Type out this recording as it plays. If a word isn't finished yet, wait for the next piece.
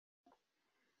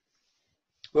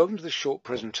Welcome to this short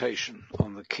presentation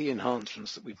on the key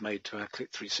enhancements that we've made to our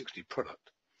Click360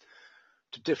 product.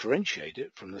 To differentiate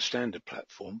it from the standard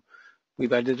platform,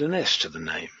 we've added an S to the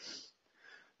name.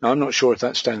 Now, I'm not sure if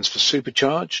that stands for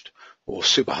supercharged or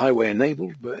superhighway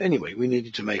enabled, but anyway, we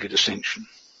needed to make a distinction.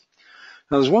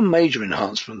 Now, there's one major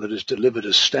enhancement that is delivered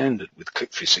as standard with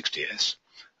Click360S,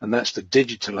 and that's the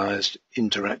digitalized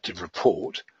interactive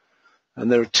report. And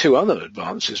there are two other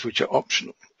advances which are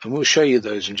optional, and we'll show you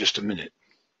those in just a minute.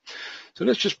 So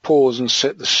let's just pause and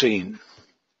set the scene.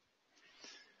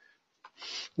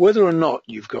 Whether or not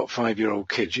you've got 5-year-old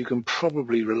kids, you can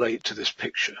probably relate to this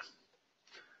picture.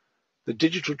 The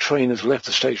digital train has left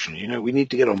the station. We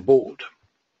need to get on board.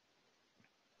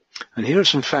 And here are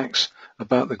some facts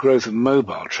about the growth of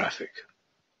mobile traffic.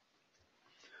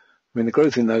 The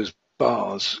growth in those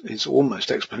bars is almost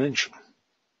exponential.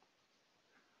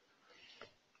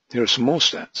 Here are some more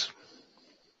stats.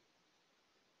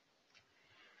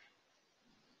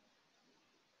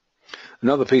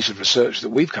 Another piece of research that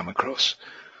we've come across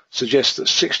suggests that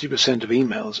 60% of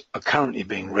emails are currently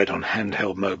being read on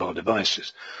handheld mobile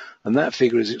devices, and that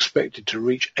figure is expected to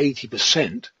reach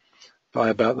 80% by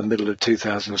about the middle of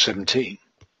 2017.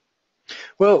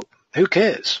 Well, who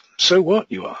cares? So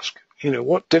what, you ask?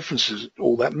 What difference does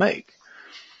all that make?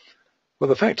 Well,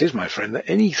 the fact is, my friend,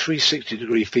 that any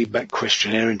 360-degree feedback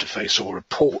questionnaire interface or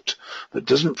report that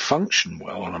doesn't function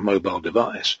well on a mobile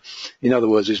device, in other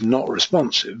words, is not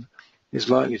responsive, is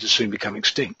likely to soon become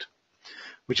extinct,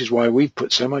 which is why we've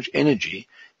put so much energy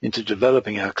into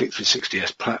developing our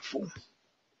Click360S platform.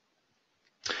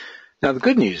 Now, the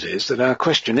good news is that our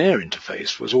questionnaire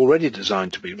interface was already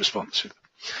designed to be responsive.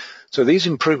 So these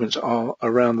improvements are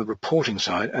around the reporting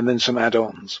side and then some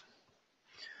add-ons.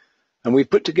 And we've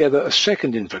put together a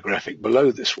second infographic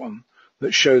below this one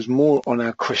that shows more on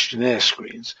our questionnaire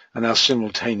screens and our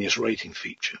simultaneous rating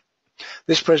feature.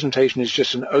 This presentation is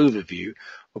just an overview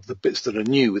of the bits that are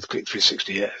new with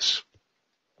Click360S.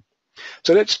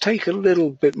 So let's take a little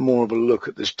bit more of a look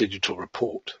at this digital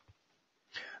report.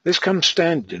 This comes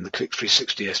standard in the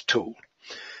Click360S tool.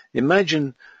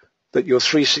 Imagine that your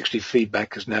 360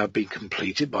 feedback has now been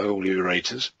completed by all your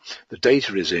raters, the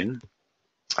data is in,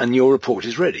 and your report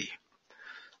is ready.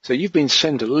 So you've been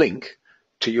sent a link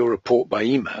to your report by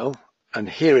email, and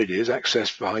here it is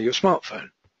accessed via your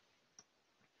smartphone.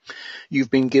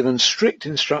 You've been given strict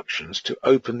instructions to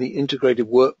open the integrated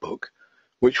workbook,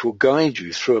 which will guide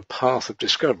you through a path of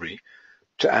discovery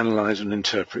to analyze and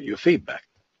interpret your feedback.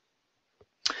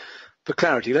 For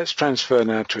clarity, let's transfer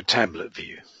now to a tablet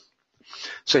view.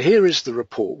 So here is the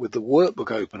report with the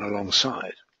workbook open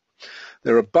alongside.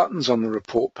 There are buttons on the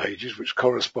report pages which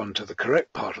correspond to the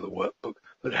correct part of the workbook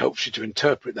that helps you to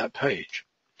interpret that page.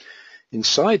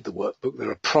 Inside the workbook,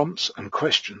 there are prompts and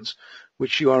questions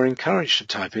which you are encouraged to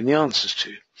type in the answers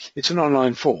to. It's an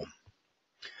online form.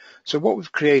 So what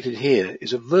we've created here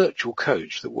is a virtual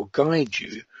coach that will guide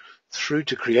you through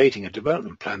to creating a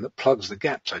development plan that plugs the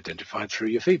gaps identified through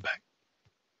your feedback.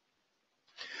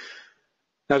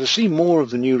 Now, to see more of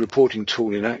the new reporting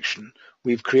tool in action,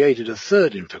 we've created a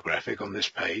third infographic on this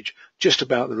page just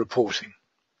about the reporting,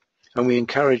 and we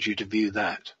encourage you to view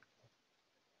that.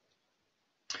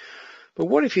 But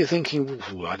what if you're thinking,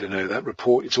 I don't know, that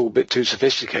report, it's all a bit too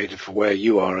sophisticated for where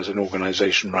you are as an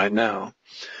organization right now.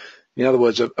 In other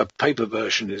words, a paper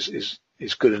version is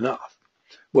good enough.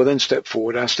 Well, then step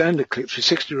forward our standard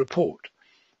Click360 report.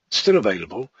 It's still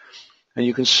available, and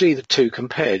you can see the two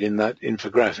compared in that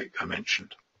infographic I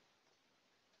mentioned.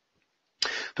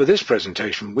 For this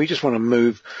presentation, we just want to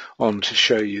move on to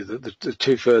show you the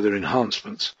two further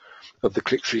enhancements of the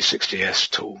Click360S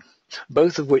tool,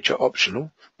 both of which are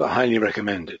optional but highly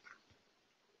recommended.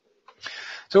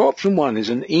 So option one is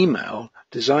an email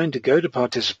designed to go to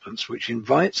participants which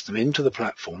invites them into the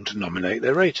platform to nominate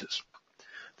their raters.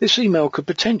 This email could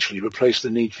potentially replace the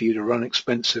need for you to run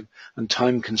expensive and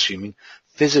time-consuming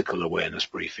physical awareness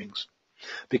briefings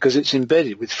because it's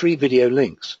embedded with 3 video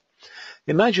links.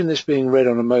 Imagine this being read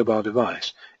on a mobile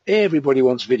device. Everybody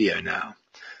wants video now.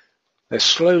 They're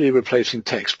slowly replacing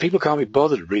text. People can't be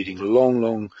bothered reading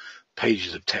long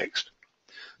pages of text.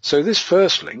 So this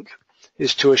first link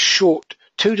is to a short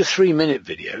 2 to 3 minute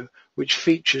video which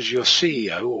features your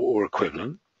CEO or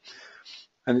equivalent,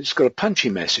 and it's got a punchy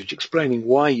message explaining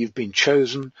why you've been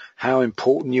chosen, how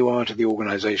important you are to the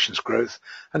organization's growth,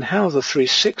 and how the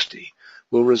 360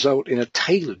 will result in a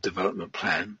tailored development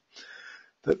plan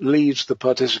that leaves the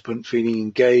participant feeling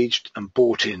engaged and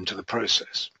bought into the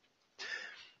process.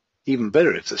 Even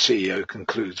better if the CEO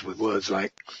concludes with words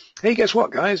like, hey, guess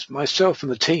what, guys? Myself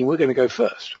and the team, we're going to go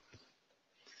first.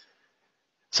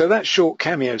 So that short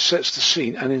cameo sets the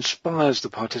scene and inspires the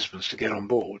participants to get on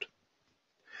board.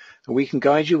 And we can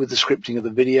guide you with the scripting of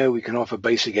the video. We can offer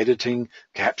basic editing,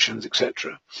 captions,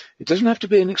 etc. It doesn't have to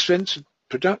be an expensive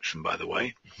production, by the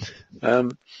way.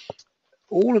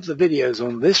 All of the videos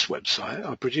on this website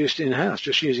are produced in-house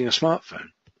just using a smartphone.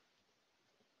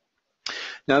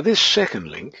 Now this second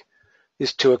link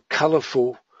is to a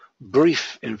colourful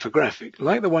brief infographic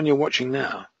like the one you're watching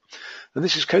now. And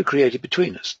this is co-created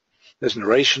between us. There's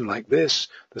narration like this.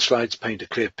 The slides paint a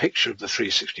clear picture of the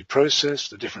 360 process,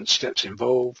 the different steps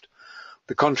involved,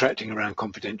 the contracting around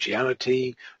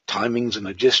confidentiality, timings and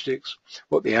logistics,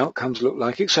 what the outcomes look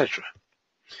like, etc.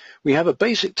 We have a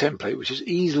basic template which is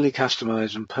easily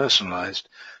customized and personalized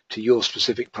to your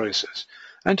specific process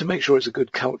and to make sure it's a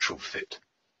good cultural fit.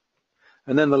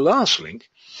 And then the last link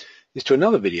is to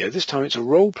another video. This time it's a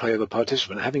role play of a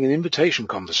participant having an invitation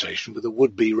conversation with a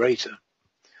would-be rater.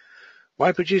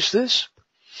 Why produce this?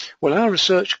 Well, our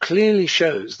research clearly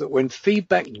shows that when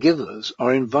feedback givers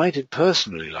are invited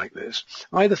personally like this,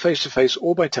 either face-to-face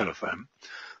or by telephone,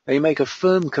 they make a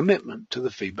firm commitment to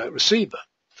the feedback receiver.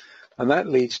 And that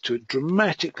leads to a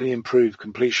dramatically improved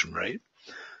completion rate,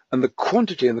 and the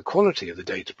quantity and the quality of the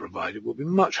data provided will be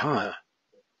much higher.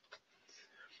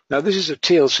 Now, this is a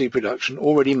TLC production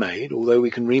already made, although we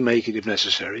can remake it if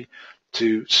necessary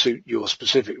to suit your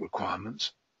specific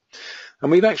requirements.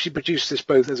 And we've actually produced this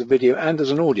both as a video and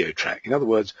as an audio track, in other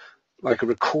words, like a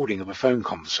recording of a phone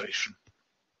conversation.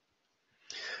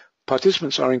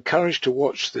 Participants are encouraged to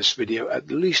watch this video at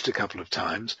least a couple of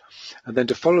times and then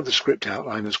to follow the script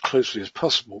outline as closely as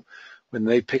possible when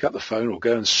they pick up the phone or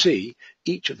go and see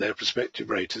each of their prospective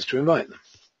raters to invite them.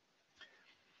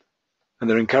 And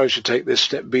they're encouraged to take this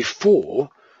step before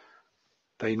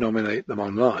they nominate them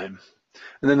online.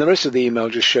 And then the rest of the email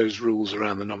just shows rules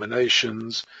around the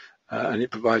nominations, and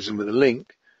it provides them with a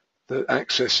link that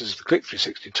accesses the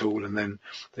Click360 tool, and then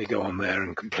they go on there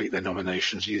and complete their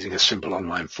nominations using a simple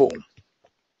online form.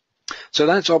 So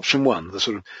that's option one, the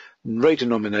sort of rater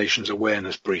nominations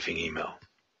awareness briefing email.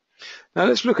 Now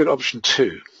let's look at option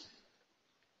two.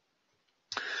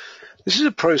 This is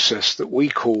a process that we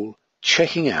call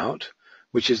checking out,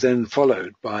 which is then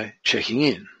followed by checking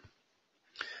in.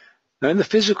 Now in the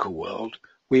physical world,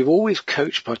 we've always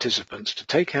coached participants to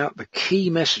take out the key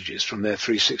messages from their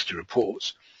 360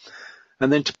 reports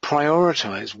and then to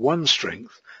prioritize one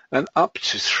strength and up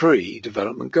to 3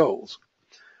 development goals.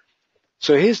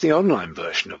 So here's the online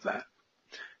version of that.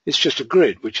 It's just a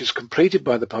grid which is completed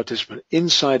by the participant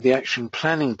inside the action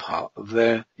planning part of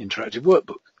their interactive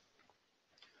workbook.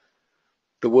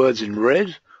 The words in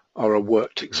red are a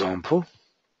worked example,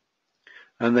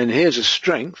 and then here's a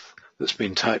strength that's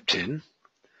been typed in,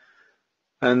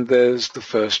 and there's the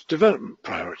first development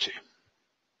priority.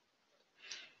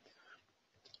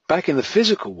 Back in the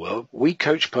physical world, we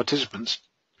coach participants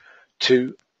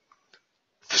to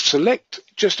select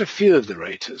just a few of the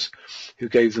raters who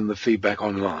gave them the feedback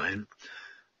online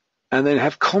and then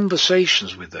have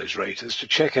conversations with those raters to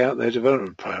check out their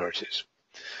development priorities.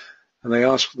 And they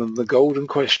ask them the golden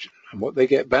question, and what they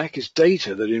get back is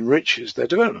data that enriches their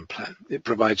development plan. It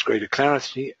provides greater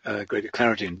clarity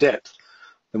and depth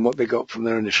than what they got from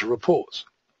their initial reports.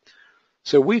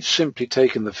 So we've simply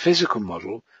taken the physical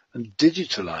model and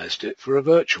digitalized it for a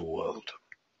virtual world.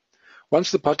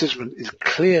 Once the participant is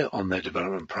clear on their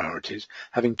development priorities,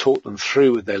 having talked them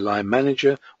through with their line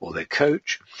manager or their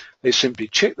coach, they simply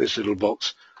check this little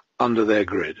box under their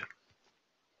grid.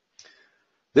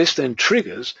 This then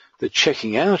triggers the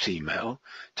checking out email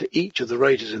to each of the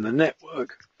raters in the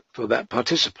network for that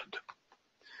participant.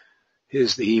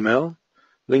 Here's the email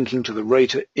linking to the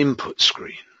rater input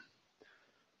screen.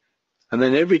 And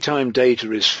then every time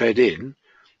data is fed in,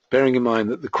 bearing in mind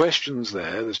that the questions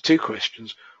there's 2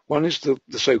 questions. One is the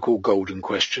so-called golden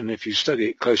question. If you study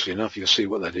it closely enough, you'll see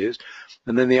what that is.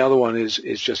 And then the other one is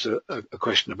just a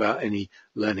question about any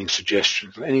learning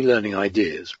suggestions, any learning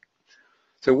ideas.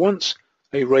 So once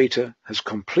a rater has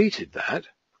completed that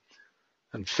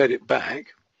and fed it back,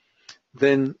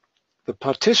 then the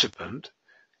participant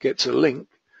gets a link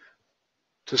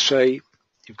to say,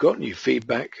 you've got new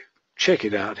feedback, check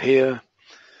it out here,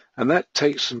 and that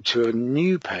takes them to a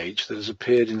new page that has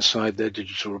appeared inside their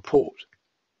digital report.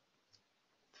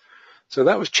 So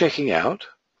that was checking out.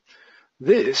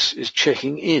 This is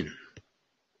checking in.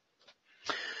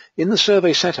 In the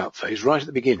survey setup phase, right at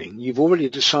the beginning, you've already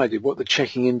decided what the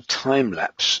checking in time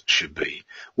lapse should be.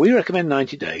 We recommend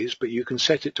 90 days, but you can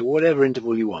set it to whatever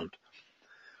interval you want.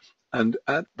 And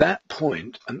at that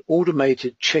point, an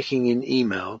automated checking in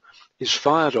email is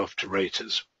fired off to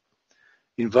raters,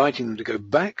 inviting them to go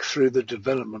back through the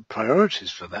development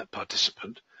priorities for that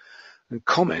participant and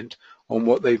comment on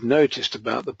what they've noticed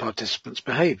about the participants'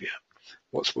 behaviour,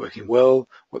 what's working well,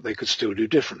 what they could still do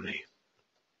differently.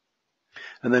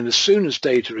 And then as soon as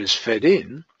data is fed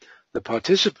in, the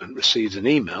participant receives an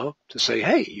email to say,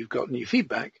 hey, you've got new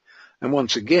feedback. And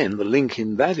once again, the link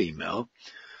in that email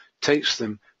takes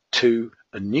them to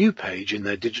a new page in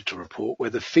their digital report where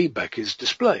the feedback is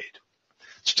displayed.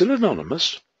 Still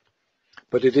anonymous,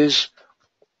 but it is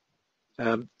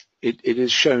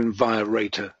shown via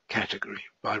rater category,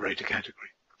 by rater category.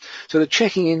 So the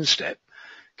checking in step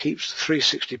keeps the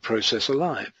 360 process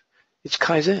alive. It's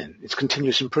Kaizen, it's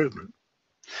continuous improvement.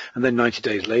 And then 90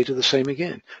 days later, the same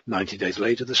again. 90 days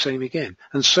later, the same again.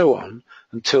 And so on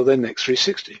until their next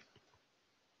 360.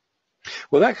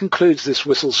 Well, that concludes this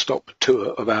whistle-stop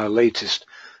tour of our latest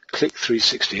Click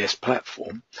 360S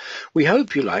platform. We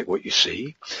hope you like what you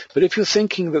see, but if you're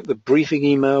thinking that the briefing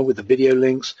email with the video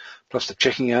links, plus the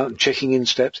checking out and checking in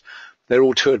steps, they're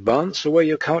all too advanced for where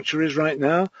your culture is right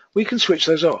now, we can switch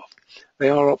those off. They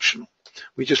are optional.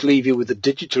 We just leave you with the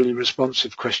digitally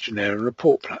responsive questionnaire and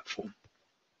report platform.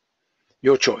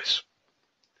 Your choice.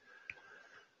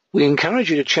 We encourage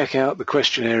you to check out the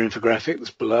questionnaire infographic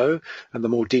that's below and the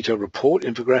more detailed report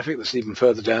infographic that's even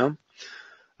further down.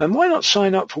 And why not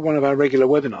sign up for one of our regular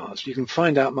webinars? You can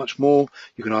find out much more.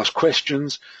 You can ask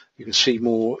questions. You can see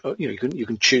more. You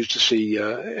can choose to see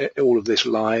all of this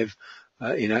live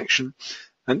in action.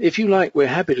 And if you like, we're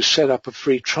happy to set up a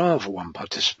free trial for one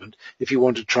participant if you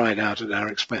want to try it out at our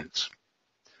expense.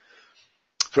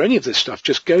 For any of this stuff,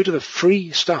 just go to the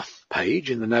free stuff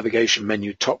page in the navigation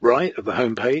menu top right of the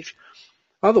home page.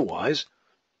 Otherwise,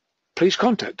 please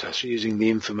contact us using the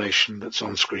information that's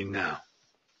on screen now.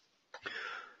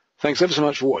 Thanks ever so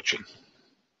much for watching.